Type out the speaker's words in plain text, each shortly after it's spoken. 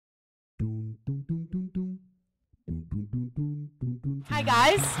Hi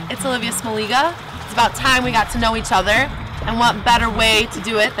guys, it's Olivia Smoliga. It's about time we got to know each other, and what better way to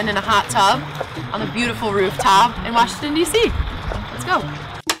do it than in a hot tub on the beautiful rooftop in Washington, D.C. Let's go.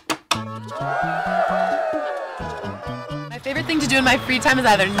 My favorite thing to do in my free time is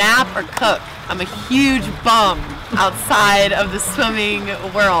either nap or cook. I'm a huge bum outside of the swimming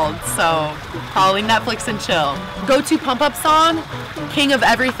world, so probably Netflix and chill. Go-to pump-up song, King of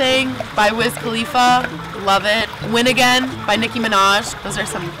Everything by Wiz Khalifa. Love it. Win Again by Nicki Minaj. Those are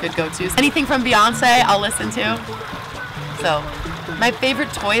some good go-tos. Anything from Beyonce, I'll listen to. So, my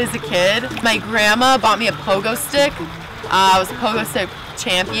favorite toy as a kid, my grandma bought me a pogo stick. I was a pogo stick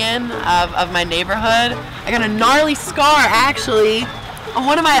champion of my neighborhood. I got a gnarly scar, actually, on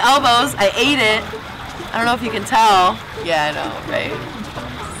one of my elbows. I ate it. I don't know if you can tell. Yeah, I know, right?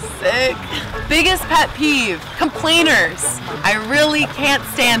 Sick. Biggest pet peeve, complainers. I really can't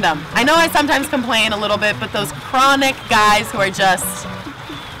stand them. I know I sometimes complain a little bit, but those chronic guys who are just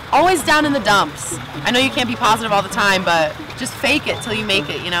always down in the dumps. I know you can't be positive all the time, but just fake it till you make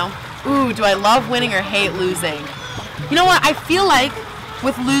it, you know? Ooh, do I love winning or hate losing? You know what, I feel like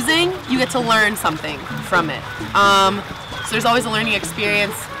with losing, you get to learn something from it. So there's always a learning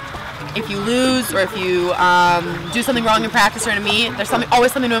experience. If you lose or if you do something wrong in practice or in a meet, there's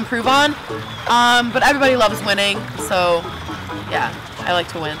always something to improve on. But everybody loves winning, so yeah, I like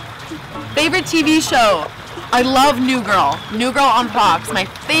to win. Favorite TV show? I love New Girl. New Girl on Fox, my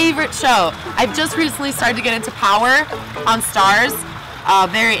favorite show. I've just recently started to get into Power on Stars.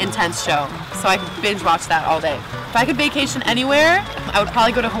 Very intense show, so I could binge watch that all day. If I could vacation anywhere, I would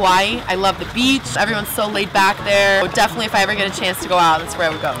probably go to Hawaii. I love the beach. Everyone's so laid back there. So definitely, if I ever get a chance to go out, that's where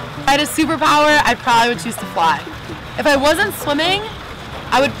I would go. If I had a superpower, I probably would choose to fly. If I wasn't swimming,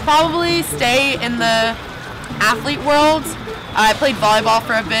 I would probably stay in the athlete world. I played volleyball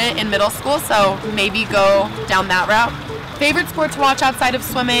for a bit in middle school, so maybe go down that route. Favorite sport to watch outside of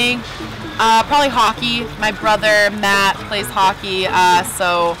swimming? Probably hockey. My brother Matt plays hockey,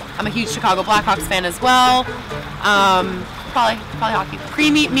 so I'm a huge Chicago Blackhawks fan as well. Probably hockey.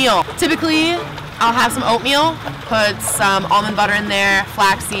 Pre-meet meal. Typically, I'll have some oatmeal, put some almond butter in there,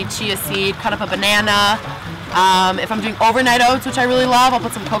 flaxseed, chia seed, cut up a banana. If I'm doing overnight oats, which I really love, I'll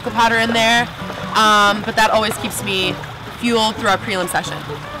put some cocoa powder in there. But that always keeps me fueled through our prelim session.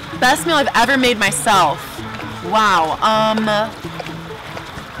 Best meal I've ever made myself. Wow.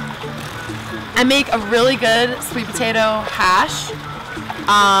 I make a really good sweet potato hash.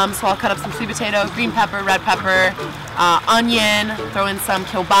 So I'll cut up some sweet potato, green pepper, red pepper, onion, throw in some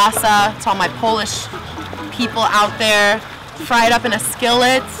kielbasa to all my Polish people out there. Fry it up in a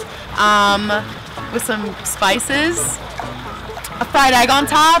skillet with some spices, a fried egg on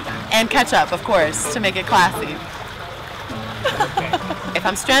top, and ketchup, of course, to make it classy. If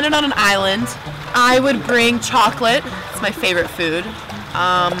I'm stranded on an island, I would bring chocolate. It's my favorite food.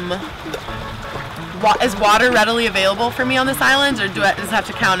 Is water readily available for me on this island, or does it have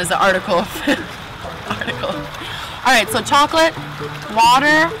to count as an article? All right, so chocolate,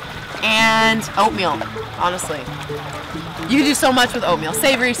 water, and oatmeal, honestly. You can do so much with oatmeal,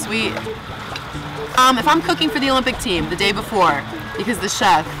 savory, sweet. If I'm cooking for the Olympic team the day before, because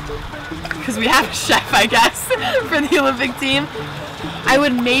we have a chef, I guess, for the Olympic team, I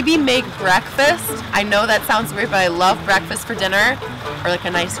would maybe make breakfast. I know that sounds weird, but I love breakfast for dinner, or like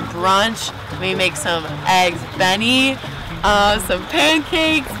a nice brunch. Maybe make some eggs Benny, some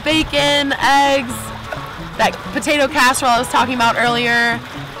pancakes, bacon, eggs, that potato casserole I was talking about earlier.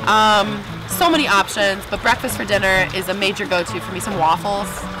 So many options, but breakfast for dinner is a major go-to for me. Some waffles,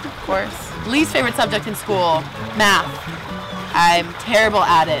 of course. Least favorite subject in school, math. I'm terrible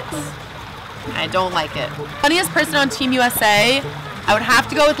at it. I don't like it. Funniest person on Team USA, I would have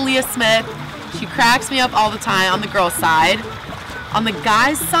to go with Leah Smith. She cracks me up all the time on the girls' side. On the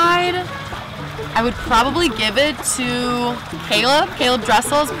guys' side, I would probably give it to Caleb. Caleb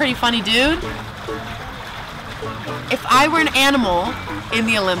Dressel's a pretty funny dude. If I were an animal in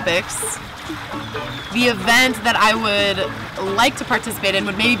the Olympics, the event that I would like to participate in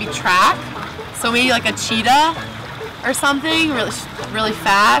would maybe be track. So maybe like a cheetah or something, really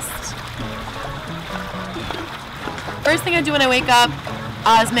fast. First thing I do when I wake up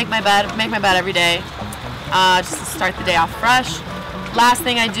is make my bed every day, just to start the day off fresh. Last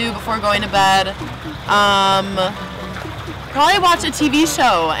thing I do before going to bed, probably watch a TV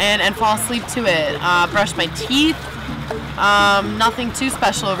show and fall asleep to it. Brush my teeth. Nothing too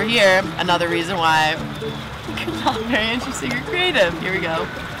special over here. Another reason why I'm not very interesting or creative. Here we go.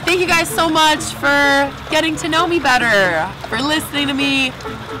 Thank you guys so much for getting to know me better, for listening to me,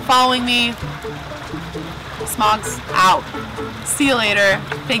 following me. Smogs out. See you later.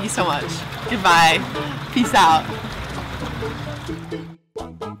 Thank you so much. Goodbye. Peace out. Bye.